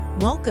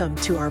Welcome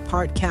to our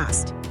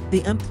podcast,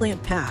 The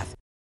Unplanned Path.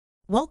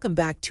 Welcome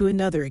back to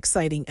another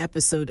exciting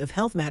episode of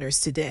Health Matters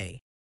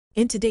Today.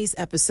 In today's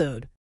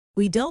episode,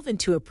 we delve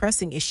into a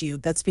pressing issue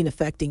that's been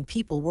affecting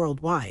people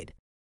worldwide.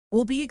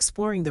 We'll be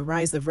exploring the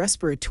rise of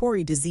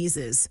respiratory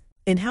diseases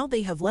and how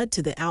they have led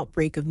to the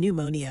outbreak of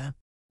pneumonia,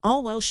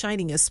 all while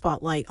shining a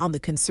spotlight on the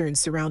concerns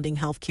surrounding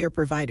healthcare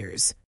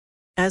providers.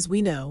 As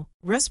we know,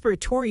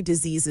 respiratory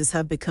diseases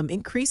have become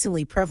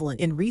increasingly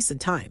prevalent in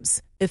recent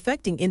times,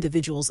 affecting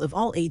individuals of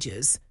all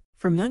ages,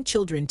 from young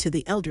children to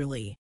the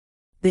elderly.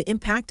 The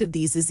impact of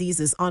these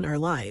diseases on our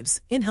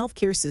lives and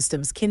healthcare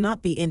systems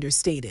cannot be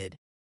understated.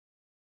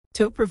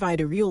 To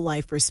provide a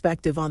real-life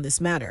perspective on this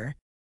matter,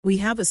 we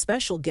have a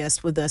special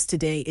guest with us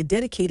today, a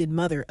dedicated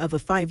mother of a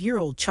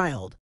 5-year-old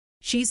child.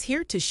 She's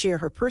here to share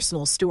her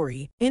personal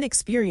story and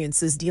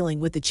experiences dealing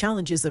with the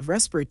challenges of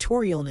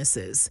respiratory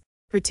illnesses,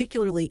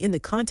 particularly in the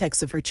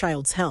context of her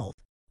child's health.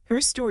 Her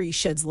story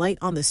sheds light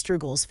on the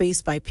struggles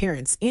faced by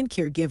parents and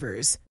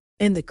caregivers,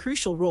 and the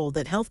crucial role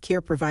that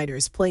healthcare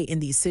providers play in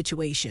these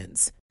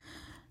situations.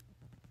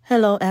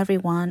 Hello,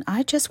 everyone.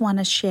 I just want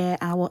to share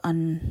our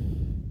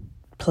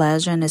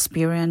unpleasant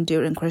experience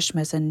during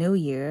Christmas and New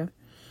Year.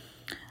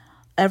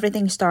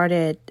 Everything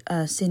started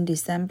since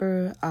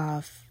December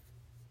of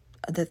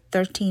the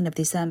 13th of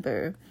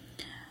December.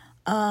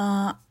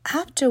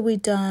 After we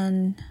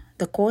done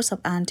the course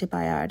of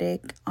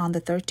antibiotic on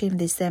the 13th of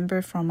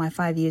December for my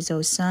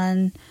 5-year-old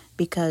son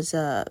because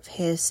of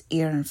his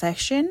ear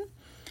infection.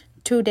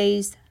 2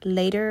 days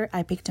later,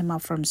 I picked him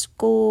up from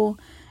school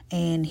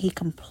and he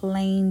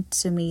complained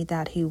to me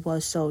that he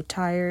was so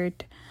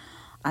tired.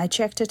 I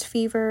checked his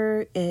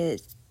fever.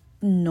 It's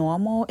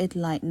normal. It's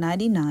like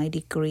 99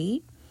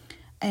 degrees.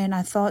 And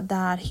I thought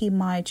that he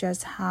might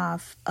just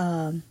have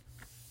a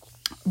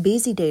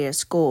busy day at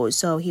school.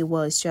 So he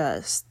was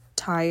just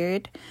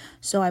tired.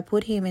 So I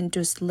put him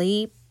into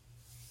sleep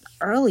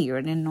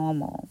earlier than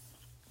normal.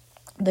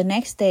 The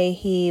next day,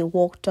 he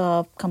woke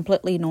up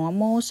completely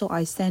normal. So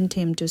I sent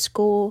him to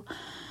school.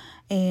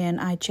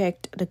 And I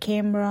checked the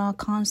camera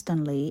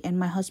constantly. And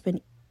my husband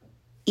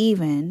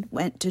even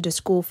went to the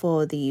school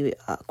for the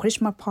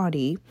Christmas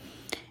party.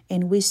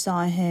 And we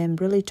saw him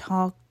really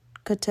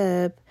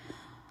talkative,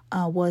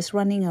 was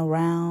running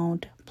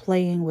around,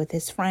 playing with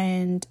his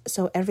friend.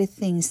 So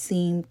everything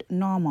seemed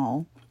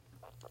normal.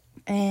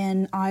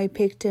 And I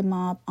picked him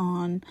up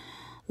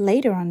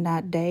later on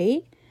that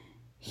day.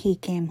 He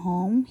came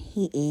home,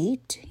 he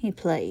ate, he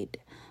played.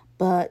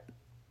 But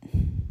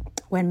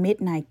when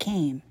midnight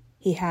came,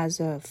 he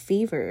has a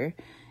fever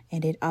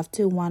and it up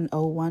to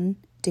 101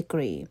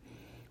 degree.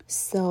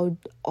 So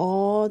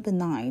all the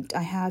night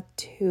I had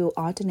to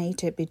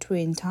alternate it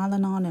between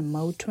Tylenol and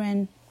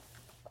Motrin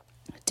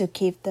to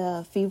keep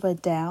the fever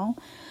down.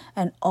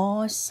 And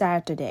all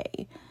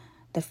Saturday,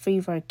 the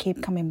fever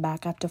kept coming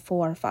back after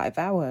 4 or 5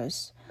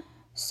 hours.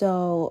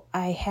 So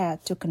I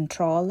had to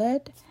control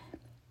it.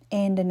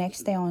 And the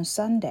next day on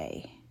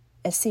Sunday,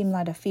 it seemed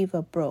like the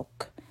fever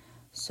broke.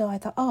 So I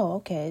thought,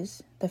 okay,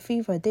 the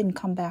fever didn't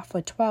come back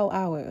for 12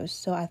 hours.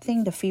 So I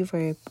think the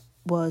fever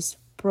was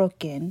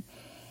broken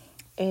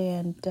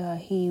and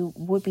he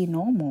would be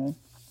normal.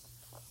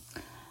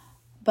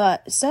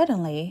 But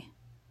suddenly,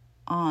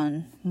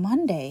 on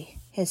Monday,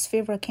 his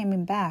fever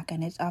came back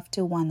and it's up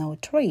to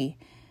 103.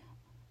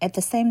 At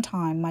the same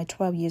time, my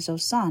 12-year-old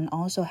son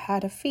also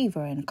had a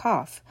fever and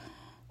cough.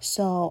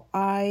 So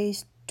I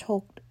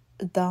took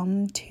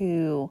them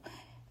to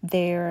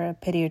their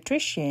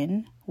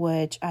pediatrician,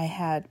 which I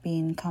had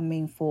been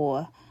coming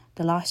for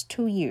the last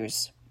 2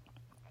 years.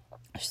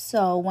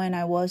 So when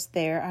I was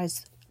there, I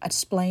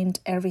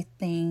explained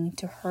everything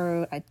to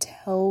her. I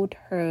told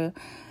her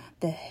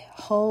the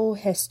whole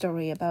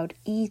history about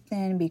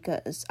Ethan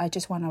because I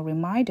just want to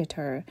remind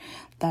her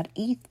that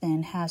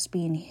Ethan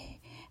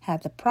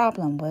had the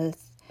problem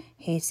with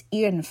his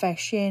ear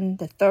infection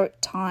the 3rd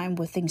time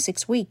within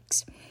 6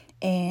 weeks.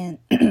 And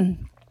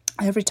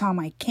every time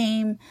I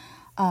came,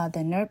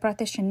 the nurse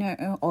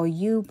practitioner or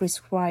you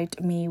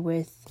prescribed me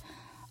with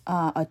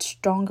a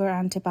stronger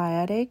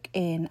antibiotic,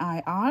 and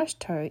I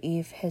asked her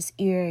if his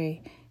ear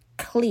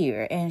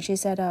clear, and she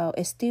said,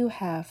 it still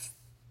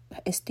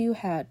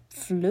had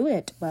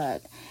fluid,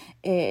 but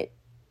it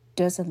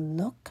doesn't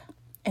look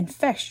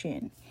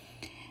infection.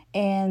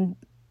 And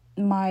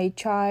my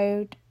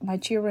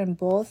children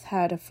both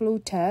had a flu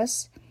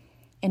test,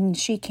 and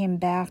she came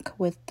back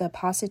with the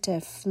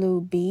positive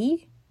flu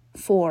B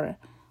for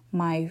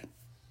my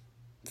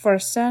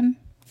first son,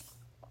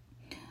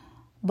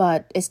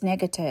 but it's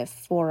negative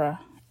for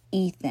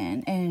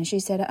Ethan. And she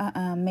said,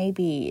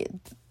 maybe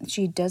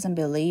she doesn't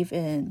believe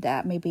in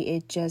that. Maybe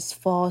it just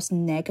false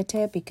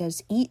negative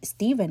because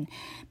Steven,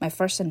 my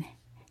first son,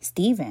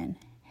 Steven,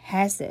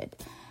 has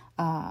it.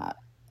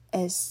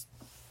 As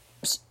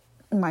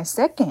my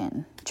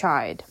second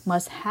child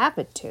must have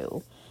it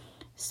too.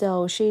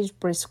 So she's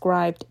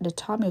prescribed the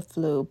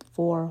Tamiflu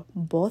for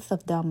both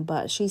of them,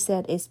 but she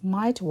said it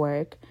might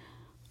work,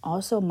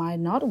 also might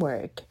not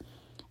work.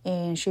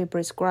 And she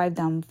prescribed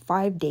them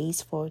 5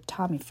 days for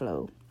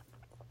Tamiflu.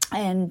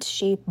 And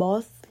she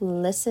both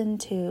listened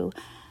to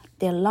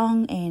their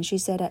lung, and she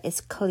said that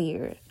it's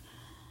clear.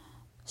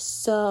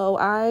 So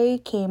I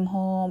came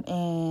home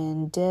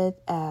and did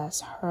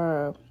as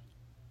her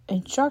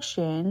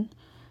instruction,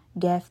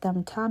 gave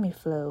them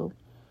Tamiflu,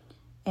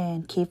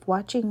 and keep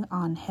watching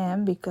on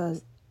him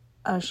because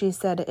she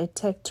said it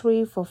take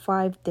 3 to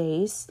 5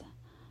 days.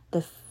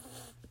 The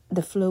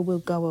flu will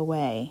go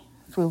away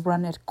if we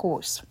run its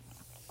course.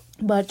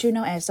 But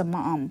as a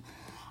mom,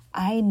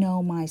 I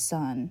know my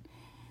son.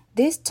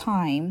 This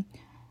time,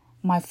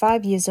 my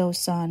 5-year-old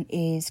son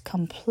is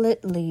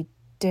completely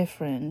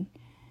different.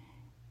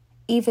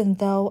 Even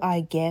though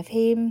I gave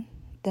him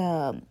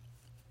the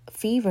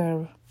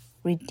fever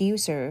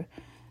reducer,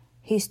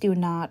 he's still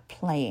not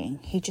playing.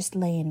 He's just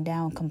laying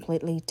down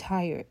completely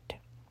tired.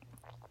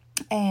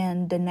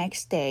 And the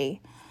next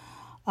day,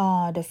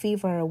 the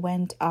fever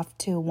went up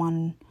to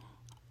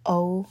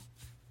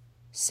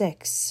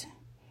 106.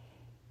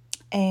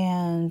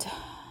 And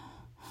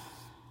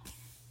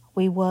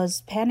we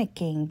was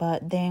panicking,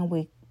 but then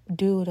we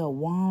do the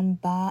warm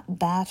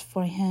bath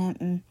for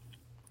him.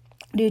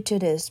 Due to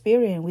the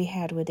experience we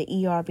had with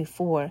the ER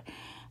before,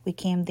 we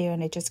came there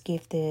and they just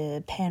gave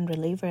the pain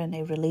reliever and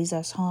they released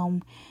us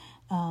home.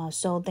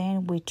 So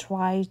then we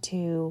tried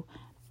to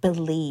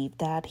believe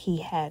that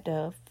he had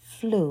a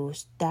flu.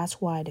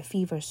 That's why the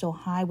fever is so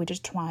high. We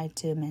just tried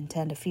to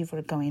maintain the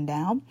fever going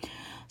down.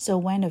 So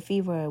when the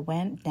fever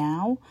went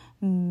down,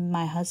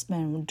 my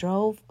husband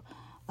drove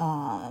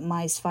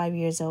my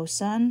 5-year-old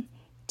son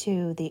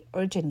to the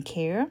urgent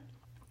care.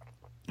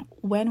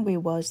 When we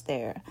was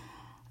there,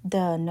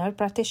 the nurse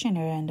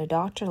practitioner and the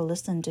doctor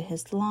listened to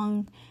his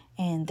lung,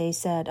 and they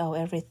said,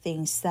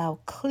 everything sounds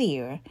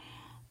clear.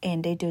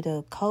 And they do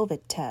the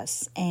COVID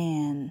test,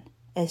 and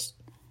it's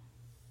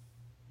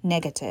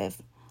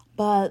negative.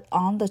 But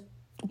on the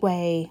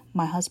way,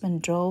 my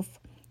husband drove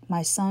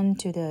my son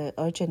to the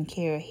urgent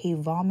care. He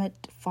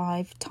vomited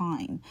 5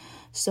 times.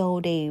 So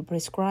they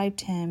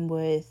prescribed him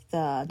with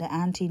the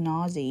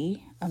anti-nausea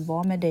and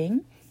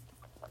vomiting.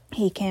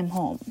 He came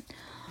home.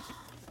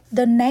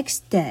 The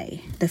next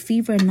day, the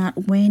fever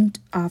not went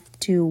up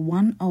to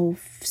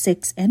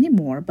 106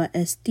 anymore, but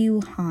it's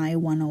still high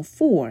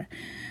 104.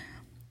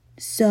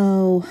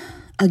 So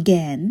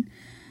again,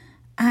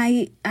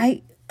 I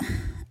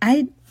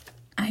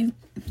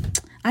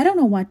don't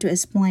know what to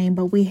explain,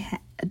 but we had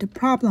the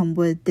problem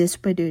with this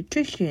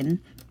pediatrician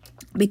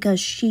because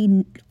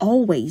she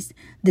always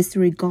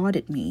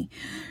disregarded me.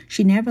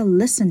 She never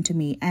listened to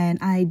me, and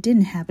I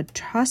didn't have a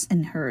trust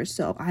in her.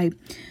 So I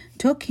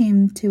took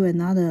him to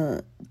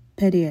another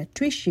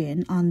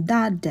pediatrician on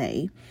that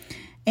day,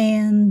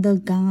 and the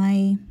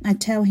guy, I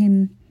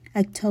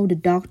told the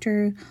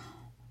doctor,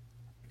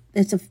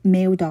 it's a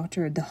male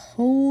doctor, the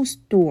whole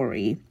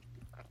story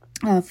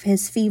of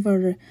his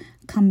fever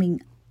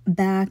coming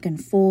back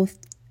and forth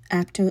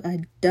after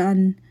I'd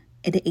done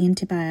the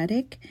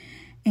antibiotic.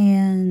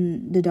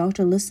 And the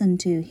doctor listened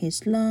to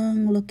his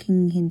lung,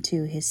 looking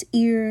into his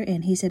ear,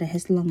 and he said that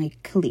his lung is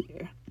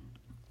clear.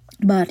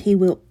 But he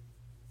will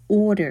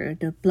order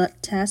the blood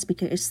test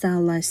because it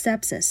sounds like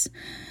sepsis.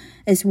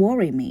 It's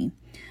worrying me.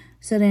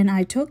 So then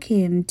I took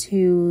him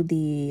to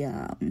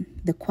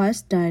the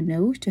Quest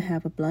Diagnose to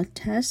have a blood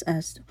test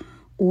as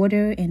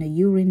order and a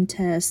urine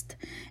test.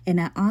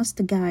 And I asked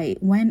the guy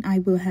when I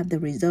will have the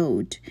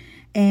result.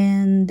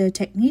 And the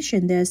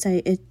technician there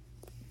said it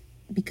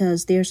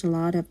because there's a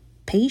lot of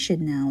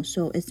patient now,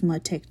 so it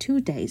might take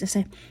 2 days. I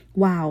said,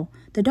 wow,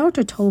 the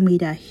doctor told me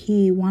that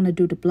he want to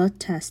do the blood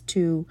test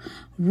to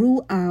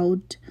rule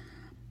out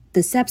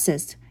the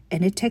sepsis,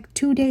 and it take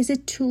 2 days.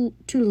 It's too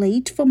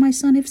late for my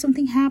son if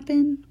something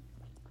happened.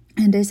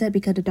 And they said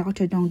because the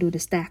doctor don't do the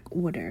stack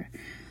order.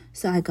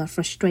 So I got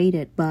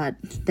frustrated, but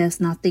there's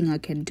nothing I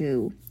can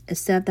do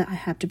except that I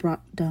have to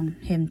brought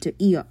him to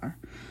ER.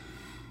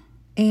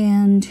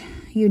 And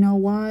you know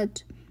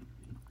what?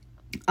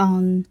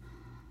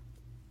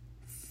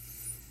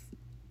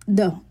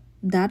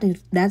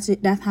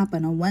 That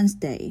happened on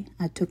Wednesday.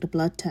 I took the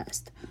blood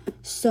test.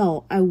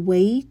 So I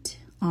wait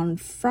on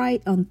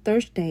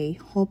Thursday,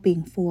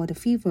 hoping for the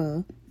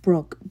fever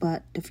broke,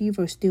 but the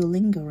fever is still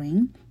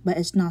lingering, but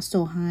it's not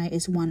so high.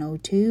 It's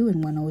 102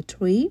 and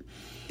 103.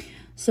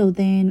 So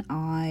then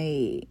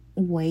I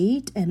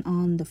wait, and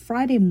on the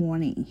Friday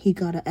morning, he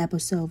got an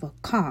episode of a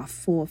cough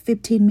for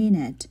 15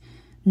 minutes,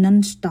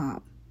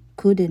 non-stop.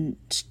 Couldn't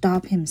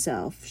stop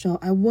himself. So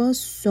I was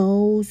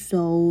so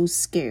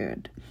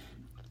scared.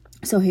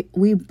 So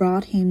we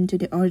brought him to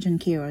the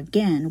urgent care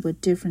again with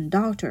different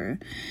doctor.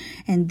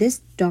 And this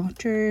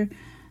doctor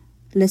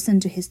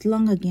listened to his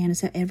lung again and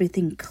said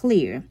everything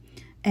clear.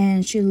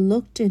 And she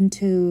looked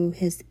into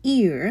his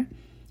ear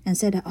and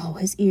said,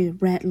 his ear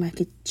red like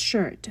a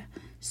shirt.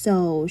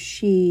 So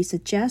she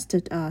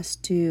suggested us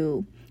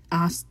to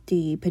ask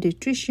the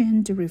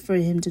pediatrician to refer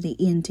him to the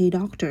ENT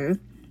doctor.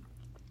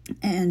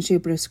 And she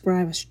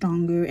prescribed a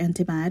stronger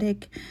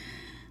antibiotic.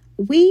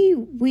 We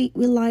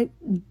like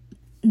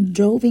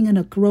driving in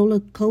a roller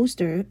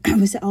coaster.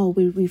 We said,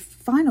 we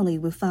finally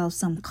found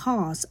some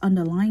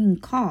underlying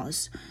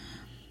cause.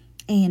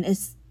 And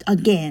it's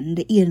again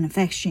the ear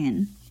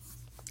infection.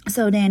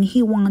 So then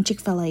he wanted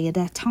Chick-fil-A at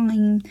that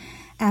time.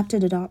 After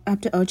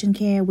urgent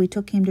care, we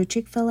took him to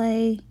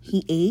Chick-fil-A.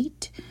 He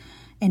ate,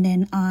 and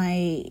then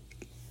I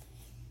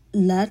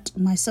let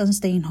my son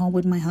stay in home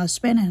with my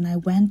husband, and I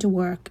went to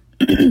work.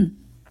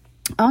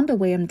 On the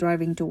way I'm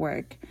driving to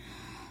work,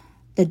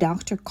 the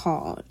doctor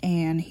called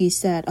and he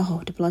said,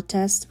 "Oh, the blood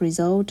test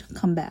result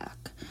come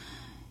back.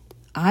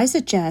 I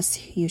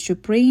suggest you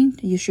should bring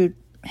your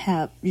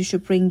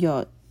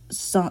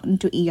son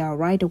to ER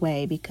right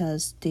away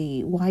because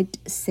the white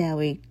cell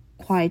is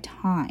quite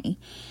high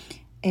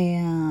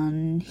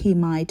and he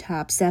might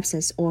have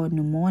sepsis or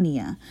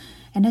pneumonia."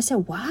 And I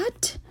said,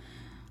 "What?"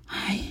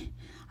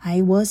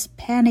 I was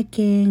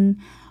panicking,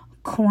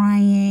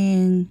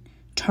 crying,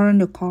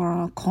 turned the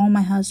car, called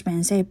my husband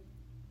and said,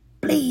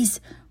 "Please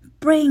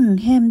bring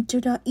him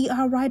to the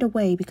ER right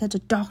away because the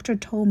doctor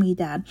told me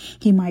that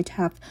he might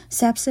have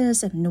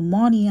sepsis and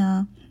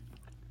pneumonia."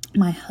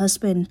 My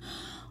husband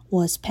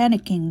was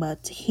panicking,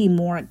 but he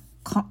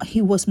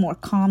was more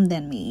calm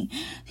than me.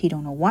 He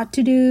don't know what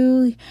to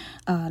do.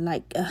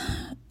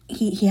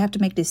 He have to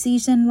make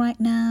decision right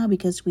now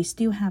because we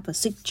still have a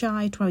sick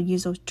child, 12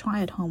 years old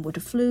child at home with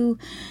the flu.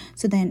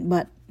 So then,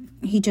 but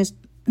he just,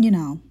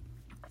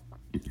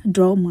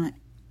 drove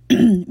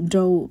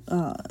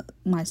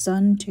my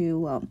son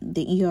to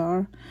the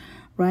ER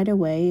right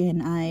away,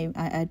 and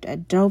I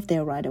drove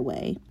there right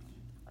away.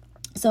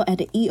 So at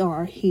the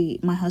ER,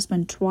 my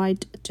husband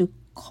tried to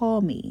call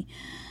me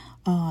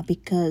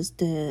because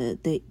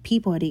the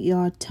people at the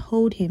ER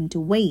told him to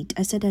wait.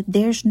 I said that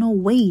there's no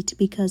wait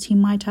because he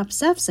might have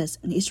sepsis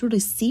and it's really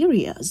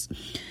serious.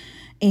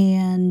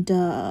 And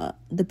the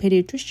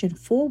pediatrician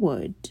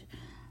forwarded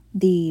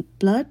the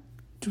blood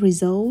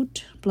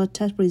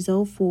test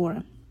result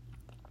for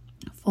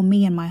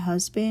me and my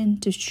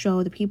husband to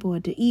show the people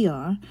at the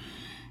ER.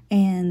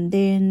 And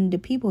then the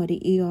people at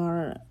the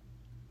ER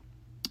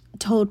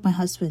told my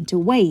husband to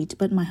wait,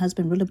 but my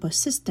husband really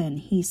persistent.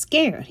 He's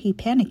scared. He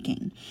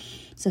panicking.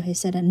 So he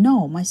said,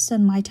 "No, my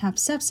son might have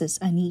sepsis.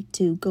 I need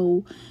to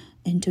go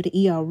into the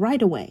ER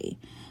right away."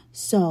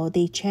 So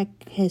they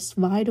check his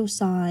vital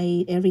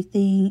sign,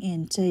 everything,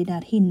 and say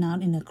that he's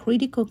not in a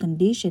critical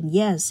condition.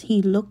 Yes,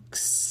 he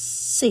looks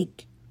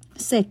sick.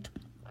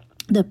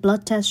 The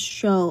blood test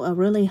show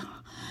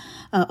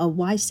a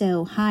white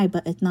cell high,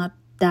 but it's not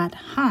that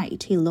high.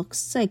 He looks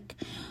sick.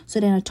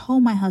 So then I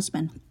told my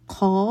husband,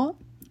 call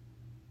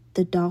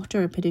the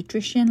doctor or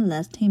pediatrician,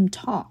 let him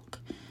talk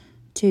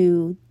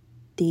to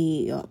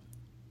the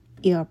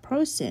ER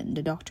person,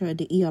 the doctor at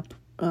the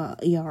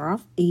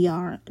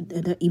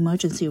the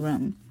emergency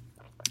room.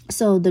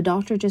 So the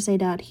doctor just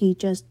said that he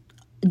just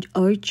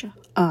urged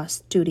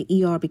us to the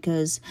ER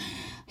because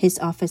his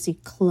office is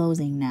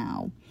closing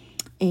now.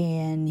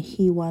 And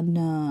he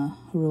wanna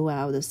rule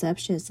out the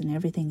sepsis and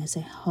everything. I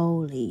said,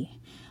 holy,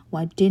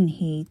 why didn't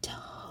he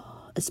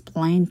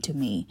explain to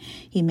me?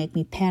 He made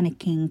me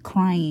panicking,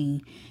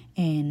 crying,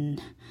 and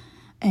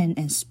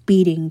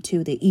speeding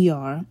to the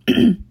ER.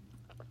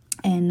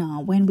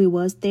 And when we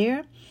was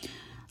there,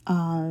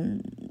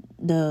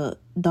 the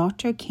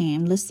doctor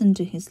came, listened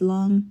to his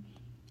lung,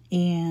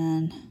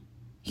 and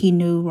he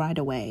knew right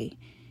away.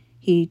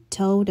 He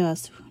told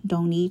us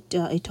he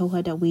told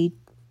her that we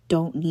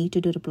don't need to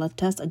do the blood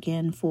test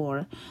again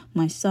for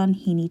my son.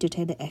 He need to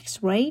take the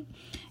x-ray.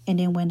 And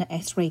then when the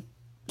x-ray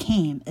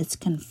came, it's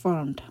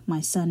confirmed my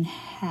son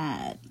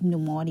had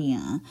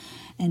pneumonia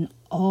and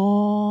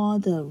all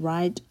the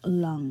right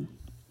lung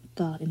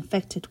got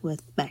infected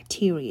with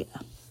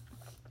bacteria.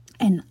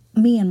 And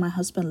me and my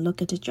husband look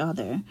at each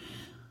other.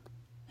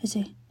 I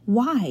say,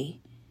 why?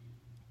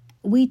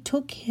 We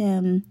took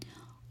him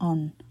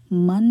on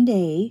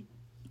Monday,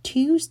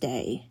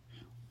 Tuesday,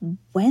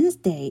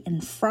 Wednesday,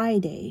 and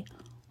Friday.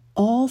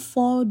 All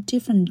 4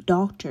 different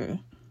doctors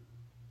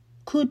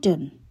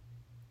couldn't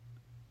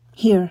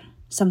hear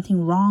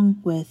something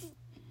wrong with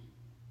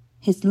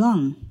his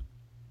lung.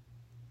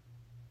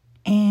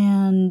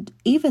 And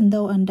even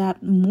though on that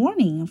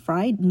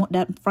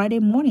Friday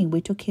morning, we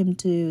took him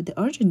to the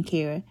urgent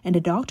care, and the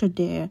doctor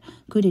there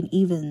couldn't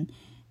even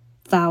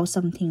found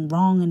something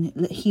wrong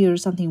and hear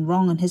something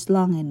wrong in his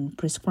lung and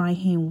prescribe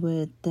him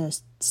with the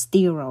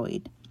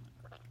steroid.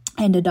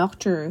 And the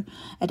doctor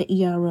at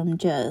the ER room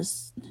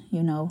just,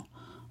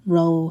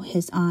 roll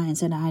his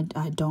eyes and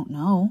I don't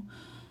know.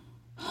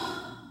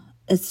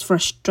 It's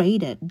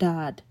frustrated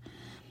that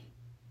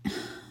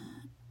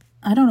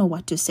I don't know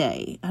what to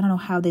say. I don't know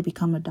how they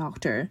become a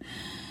doctor.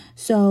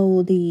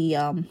 So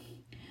the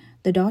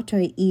doctor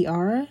at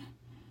ER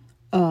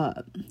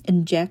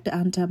inject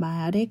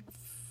antibiotic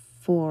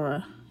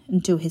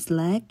into his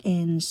leg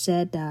and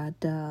said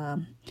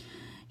that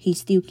he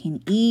still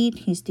can eat,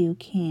 he still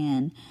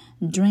can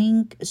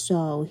drink,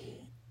 so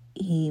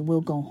he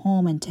will go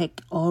home and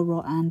take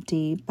oral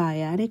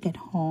antibiotic at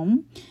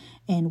home.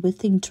 And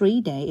within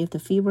 3 days, if the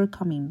fever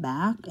coming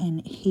back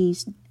and he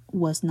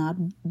was not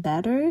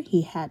better,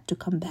 he had to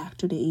come back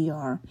to the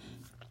ER.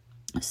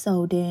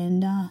 So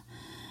then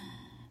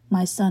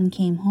my son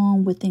came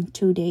home within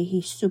 2 days.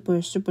 He's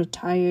super, super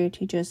tired.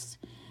 He just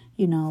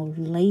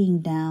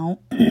laying down.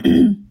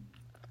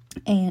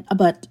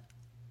 But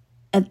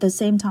at the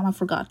same time, I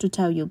forgot to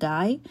tell you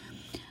guys,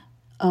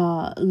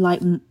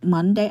 like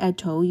Monday, I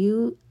told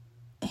you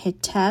his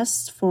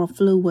test for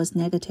flu was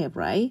negative,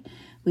 right?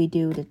 We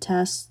do the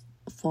test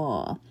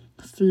for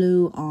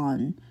flu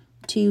on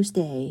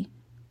Tuesday,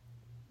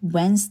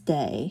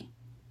 Wednesday,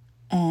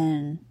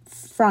 and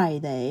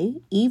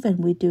Friday. Even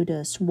we do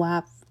the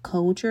swab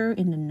culture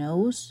in the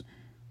nose,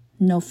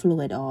 no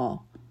flu at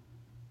all.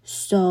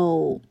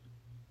 So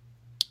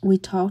we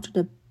talked to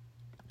the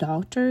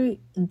doctor,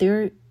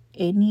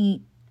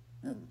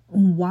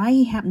 why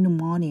he have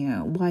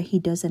pneumonia, why he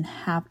doesn't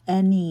have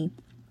any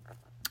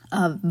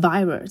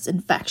virus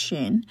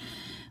infection.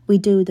 We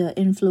do the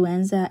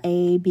influenza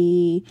A,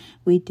 B,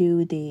 we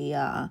do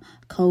the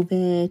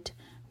COVID,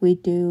 we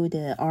do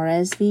the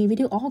RSV, we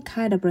do all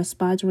kind of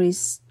respiratory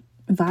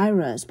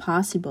virus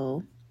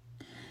possible.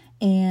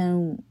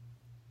 And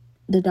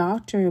the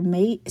doctor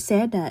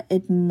said that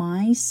it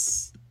might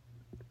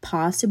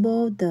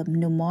possible the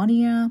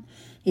pneumonia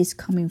is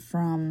coming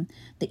from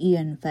the ear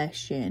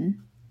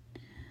infection.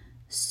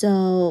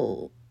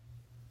 So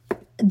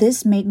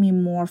this made me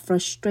more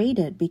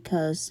frustrated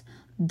because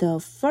the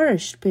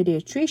first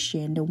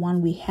pediatrician, the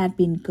one we had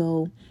been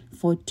go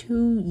for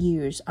 2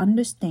 years,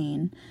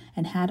 understand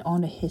and had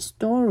on the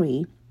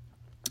history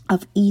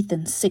of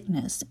Ethan's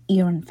sickness,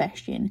 ear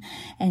infection,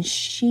 and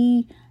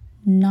she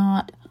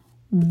not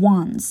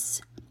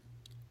once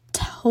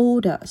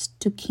told us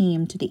to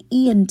come to the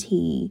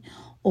ENT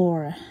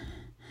or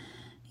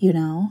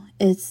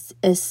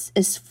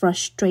it's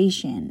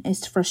frustration.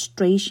 It's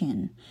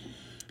frustration.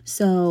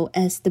 So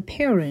as the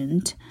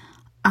parent,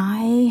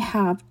 I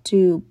have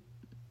to,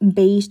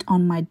 based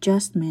on my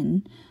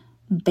judgment,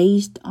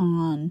 based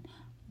on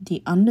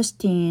the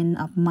understanding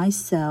of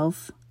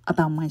myself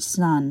about my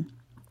son,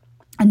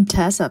 and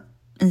test up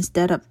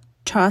instead of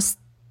trust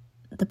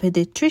the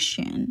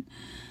pediatrician.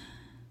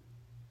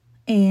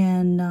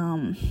 And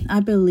I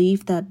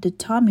believe that the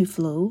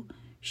Tamiflu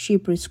she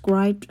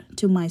prescribed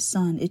to my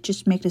son, it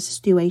just makes the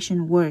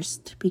situation worse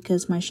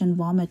because my son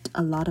vomit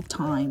a lot of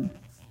time.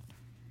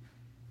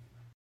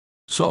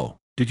 So,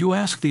 did you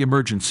ask the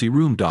emergency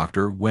room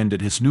doctor when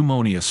did his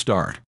pneumonia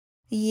start?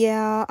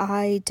 Yeah,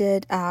 I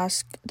did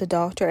ask the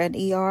doctor at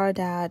ER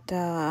that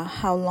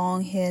how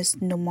long his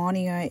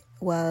pneumonia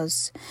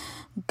was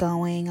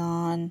going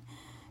on.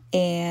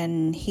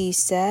 And he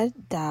said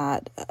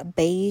that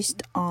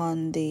based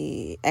on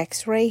the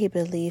x-ray, he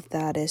believed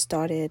that it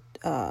started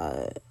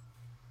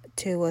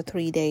 2 or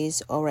 3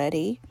 days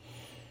already.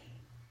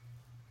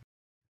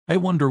 I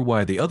wonder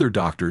why the other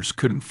doctors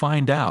couldn't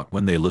find out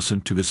when they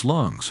listened to his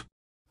lungs.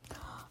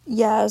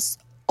 Yes,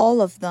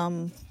 all of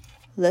them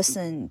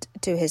listened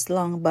to his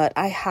lung, but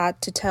I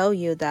had to tell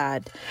you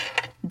that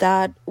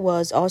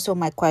was also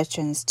my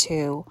questions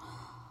too.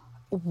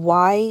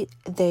 Why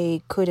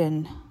they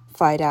couldn't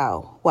find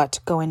out what's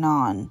going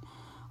on,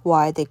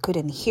 why they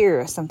couldn't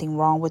hear something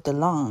wrong with the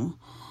lung.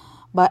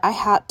 But I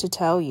had to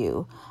tell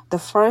you, the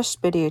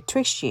first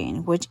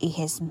pediatrician, which is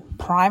his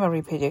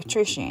primary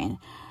pediatrician,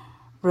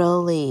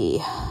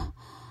 really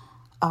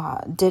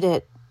did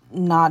it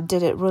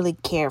really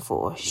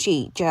careful.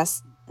 She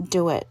just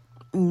do it,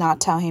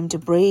 not tell him to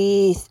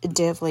breathe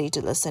deeply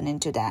to listen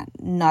into that,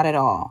 not at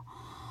all.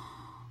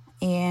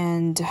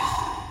 And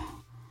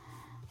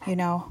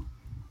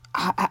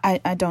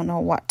I don't know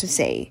what to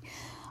say.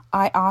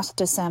 I asked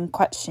the same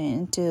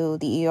question to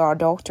the ER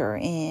doctor,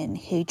 and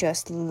he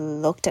just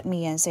looked at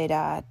me and said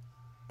that,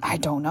 I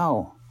don't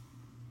know.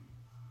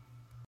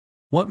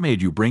 What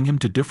made you bring him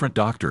to different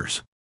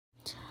doctors?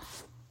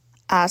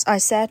 As I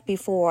said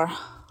before,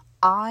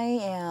 I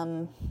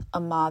am a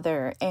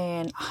mother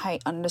and I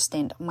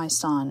understand my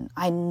son.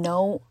 I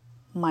know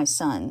my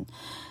son,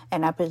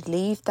 and I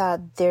believe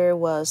that there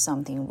was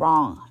something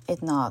wrong.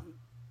 It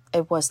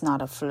was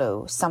not a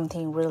flu,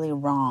 something really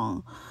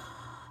wrong.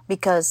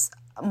 Because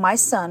my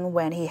son,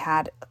 when he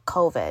had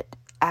COVID,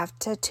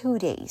 after 2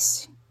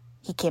 days,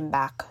 he came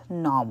back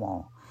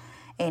normal.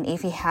 And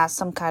if he has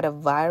some kind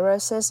of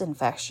viruses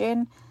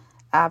infection,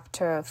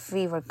 after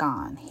fever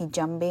gone, he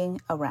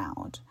jumping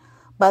around.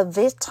 But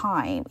this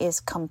time is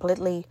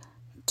completely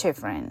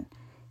different.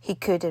 He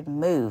couldn't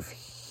move.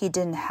 He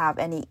didn't have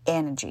any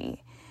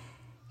energy.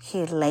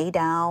 He lay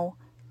down.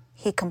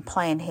 He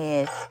complained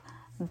his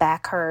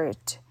back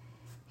hurt,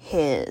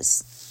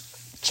 his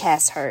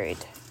chest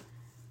hurt,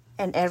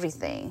 and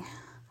everything.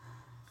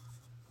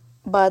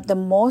 But the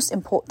most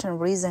important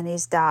reason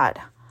is that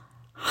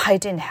I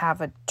didn't have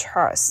a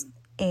trust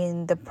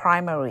in the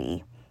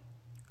primary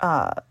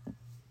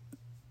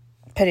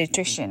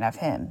pediatrician of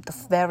him, the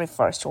very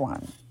first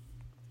one.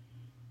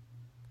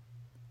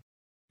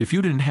 If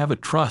you didn't have a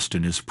trust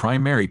in his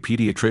primary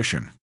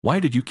pediatrician, why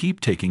did you keep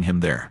taking him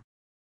there?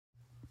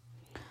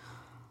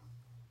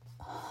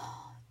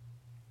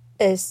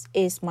 This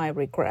is my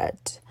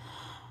regret.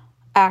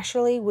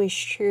 Actually, we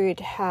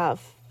should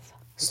have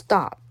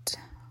stopped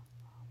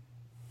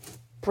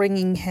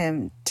bringing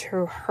him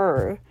to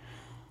her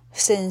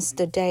since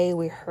the day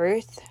we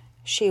heard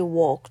she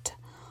walked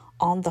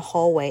on the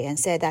hallway and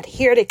said that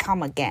here they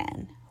come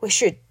again. We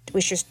should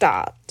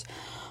stop.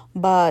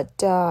 But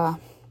to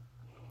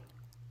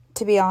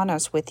be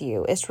honest with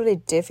you, it's really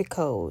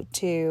difficult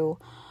to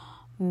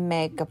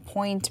make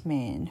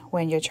appointment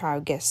when your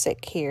child gets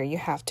sick here. You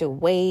have to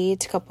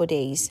wait a couple of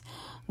days.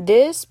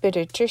 This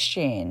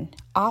pediatrician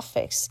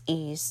office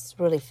is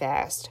really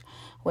fast.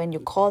 When you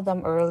call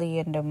them early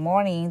in the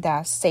morning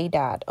that say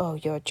that, oh,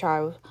 your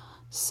child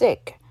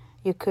sick,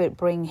 you could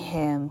bring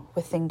him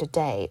within the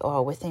day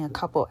or within a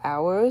couple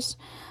hours.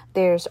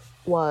 There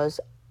was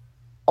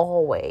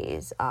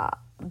always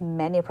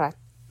many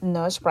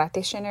nurse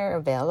practitioner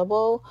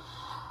available.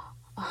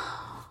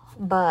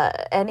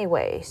 But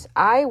anyways,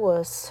 I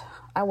was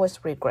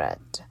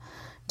regret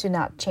to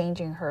not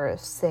changing her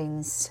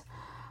since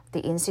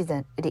the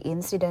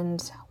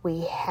incident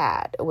we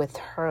had with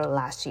her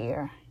last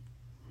year.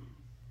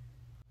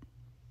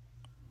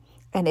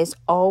 And it's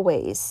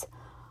always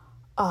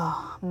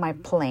my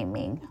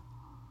blaming.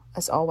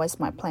 It's always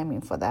my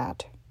blaming for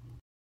that.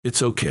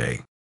 It's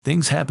okay.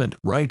 Things happened,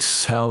 right?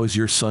 How is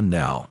your son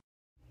now?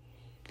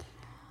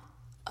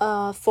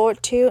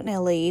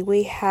 Fortunately,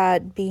 we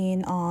had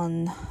been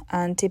on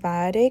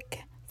antibiotic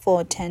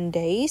for 10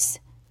 days,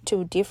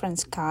 2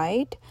 different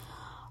kind.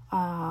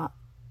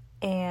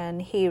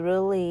 And he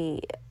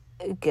really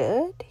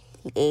good.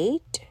 He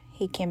ate.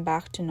 He came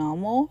back to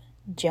normal,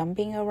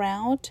 jumping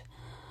around,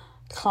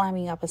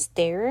 climbing up a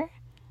stair.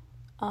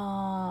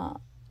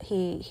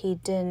 He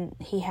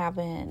didn't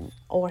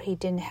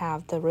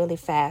have the really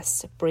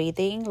fast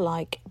breathing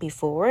like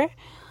before.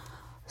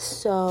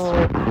 So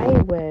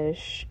I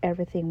wish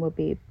everything would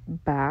be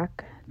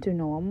back to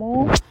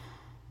normal.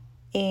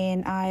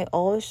 And I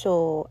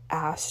also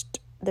asked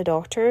the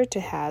doctor to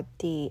have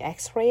the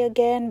x-ray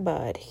again,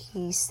 but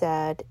he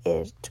said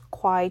it's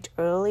quite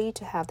early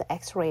to have the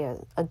x-ray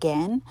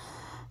again.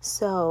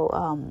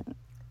 So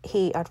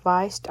he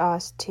advised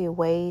us to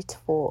wait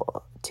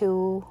for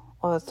 2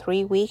 or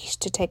 3 weeks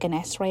to take an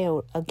x-ray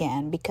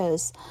again,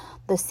 because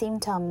the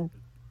symptom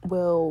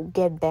will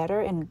get better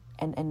and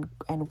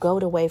go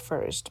away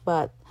first,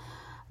 but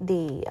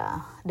the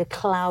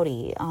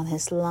cloudy on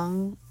his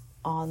lung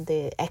on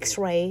the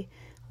x-ray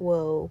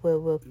will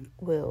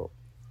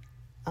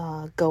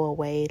go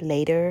away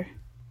later.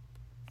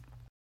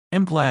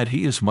 I'm glad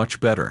he is much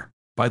better.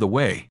 By the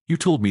way, you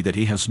told me that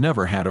he has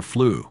never had a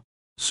flu.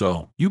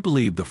 So, you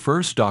believe the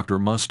first doctor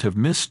must have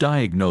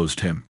misdiagnosed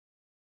him.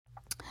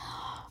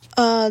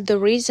 The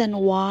reason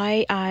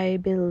why I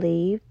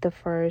believe the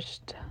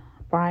first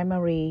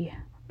primary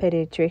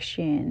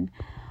pediatrician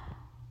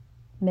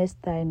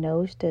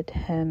misdiagnosed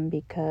him,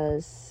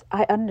 because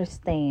I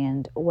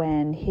understand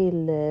when he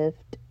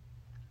lived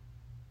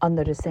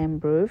under the same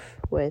roof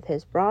with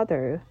his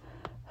brother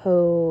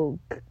who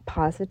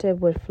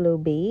positive with flu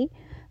B,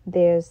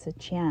 there's a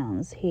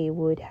chance he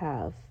would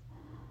have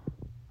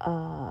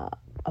a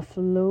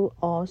flu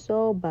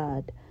also,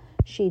 but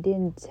she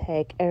didn't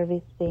take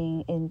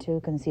everything into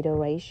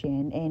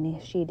consideration,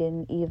 and she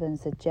didn't even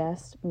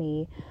suggest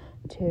me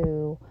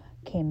to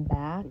come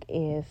back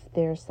if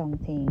there's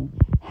something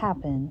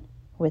happen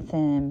with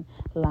him,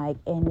 like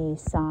any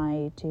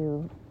sign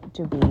to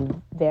be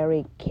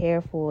very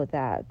careful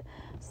that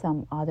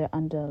some other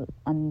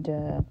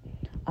underlying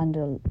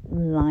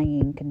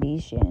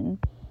condition.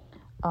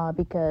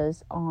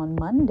 Because on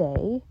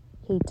Monday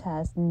he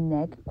test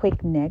quick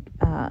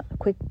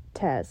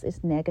test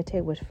is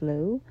negative with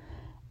flu,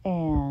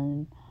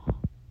 and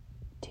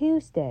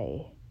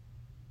Tuesday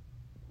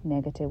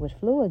negative with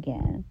flu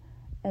again,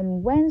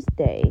 and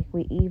Wednesday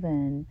we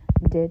even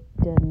did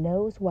the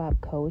nose swab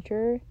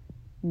culture,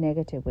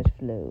 negative with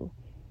flu,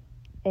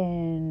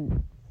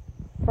 and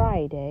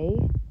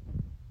Friday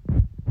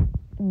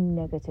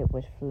negative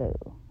with flu,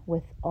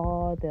 with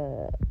all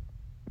the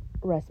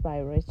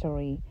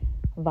respiratory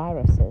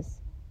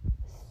viruses.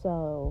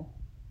 So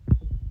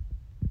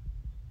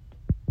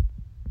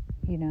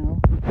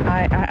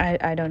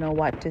I don't know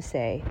what to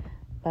say,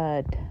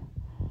 but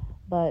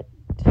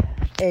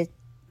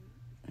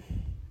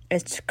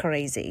it's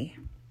crazy.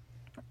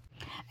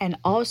 And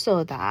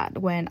also that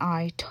when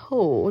I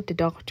told the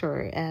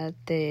doctor at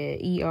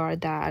the ER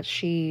that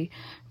she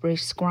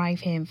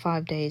prescribed him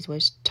 5 days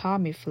with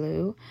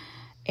Tamiflu,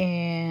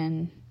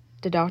 and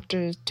the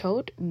doctor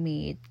told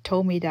me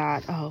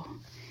that,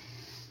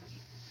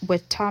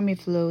 with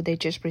Tamiflu they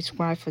just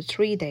prescribe for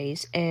 3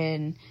 days,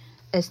 and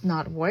it's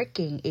not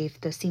working if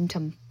the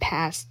symptom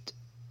passed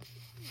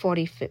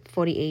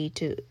 48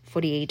 to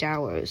 48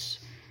 hours.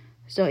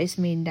 So it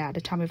means that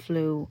the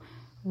Tamiflu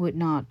would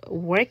not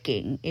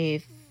working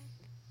if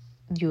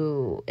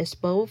you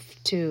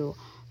exposed to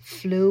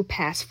flu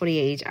past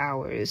 48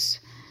 hours.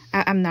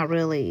 I'm not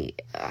really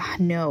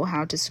know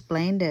how to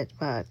explain it,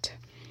 but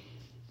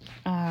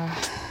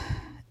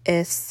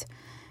it's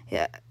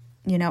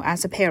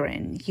as a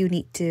parent you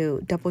need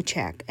to double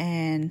check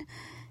and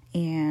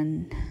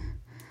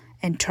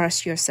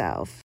trust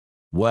yourself.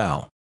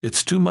 Wow,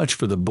 it's too much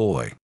for the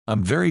boy.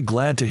 I'm very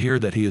glad to hear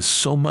that he is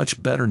so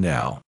much better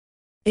now.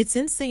 It's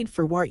insane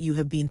for what you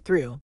have been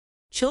through.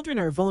 Children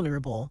are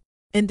vulnerable.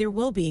 and their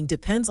well-being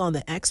depends on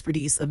the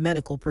expertise of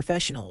medical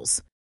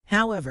professionals.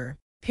 However,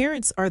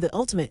 parents are the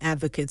ultimate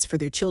advocates for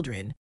their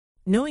children,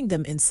 knowing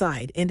them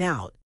inside and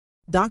out.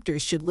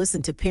 Doctors should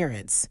listen to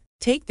parents,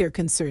 take their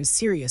concerns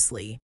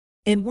seriously,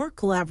 and work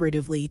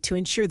collaboratively to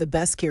ensure the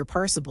best care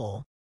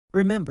possible.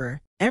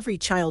 Remember, every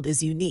child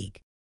is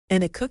unique,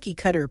 and a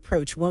cookie-cutter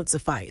approach won't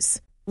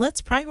suffice.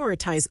 Let's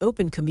prioritize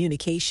open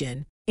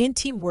communication and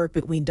teamwork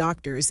between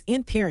doctors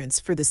and parents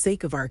for the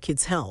sake of our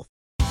kids' health.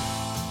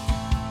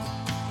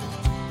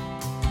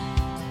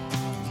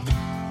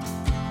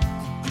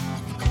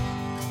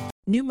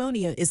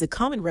 Pneumonia is a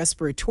common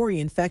respiratory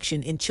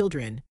infection in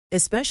children,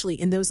 especially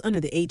in those under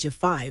the age of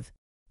 5.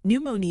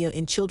 Pneumonia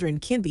in children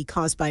can be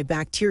caused by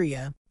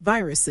bacteria,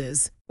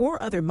 viruses,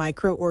 or other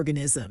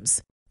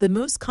microorganisms. The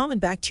most common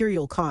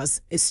bacterial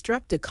cause is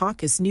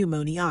Streptococcus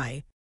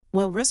pneumoniae,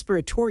 while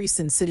respiratory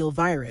syncytial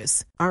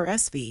virus,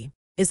 RSV,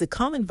 is a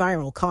common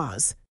viral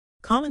cause.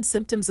 Common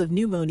symptoms of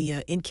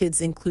pneumonia in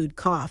kids include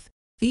cough,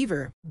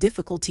 fever,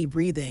 difficulty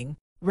breathing,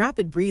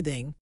 rapid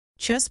breathing,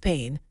 chest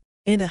pain,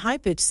 and a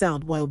high-pitched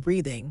sound while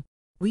breathing,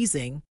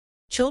 wheezing.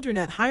 Children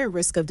at higher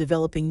risk of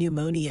developing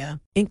pneumonia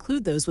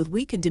include those with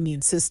weakened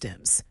immune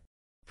systems,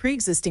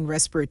 pre-existing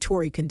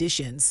respiratory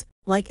conditions,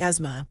 like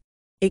asthma,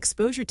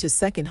 exposure to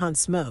secondhand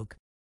smoke,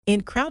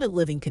 and crowded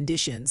living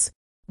conditions.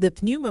 The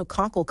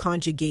pneumococcal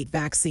conjugate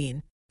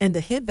vaccine and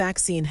the HIV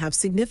vaccine have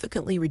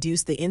significantly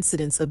reduced the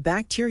incidence of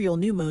bacterial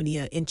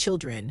pneumonia in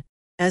children,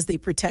 as they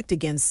protect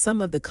against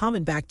some of the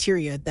common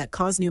bacteria that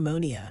cause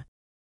pneumonia.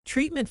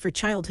 Treatment for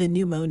childhood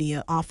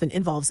pneumonia often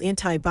involves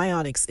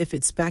antibiotics if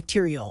it's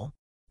bacterial,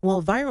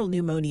 while viral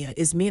pneumonia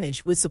is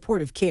managed with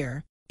supportive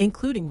care,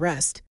 including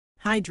rest,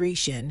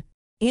 hydration,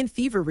 and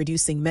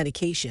fever-reducing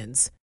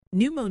medications.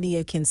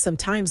 Pneumonia can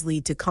sometimes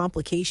lead to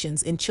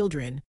complications in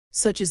children,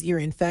 such as ear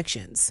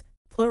infections,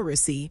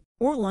 pleurisy,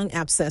 or lung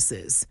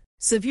abscesses.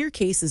 Severe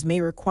cases may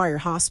require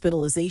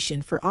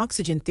hospitalization for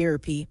oxygen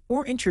therapy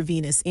or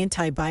intravenous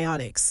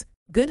antibiotics.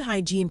 Good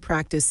hygiene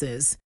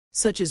practices,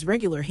 such as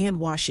regular hand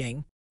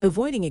washing,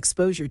 avoiding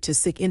exposure to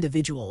sick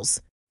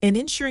individuals, and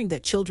ensuring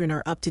that children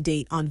are up to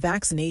date on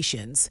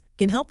vaccinations,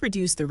 can help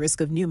reduce the risk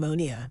of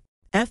pneumonia.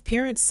 If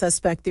parents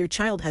suspect their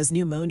child has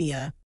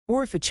pneumonia,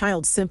 or if a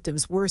child's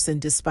symptoms worsen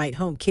despite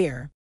home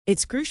care,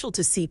 it's crucial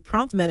to seek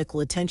prompt medical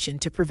attention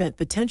to prevent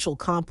potential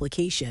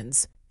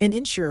complications and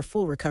ensure a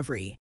full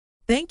recovery.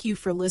 Thank you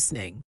for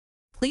listening.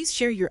 Please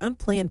share your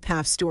unplanned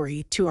PAF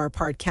story to our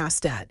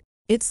podcast at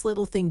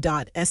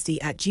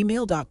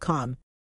itslittlething.sd@gmail.com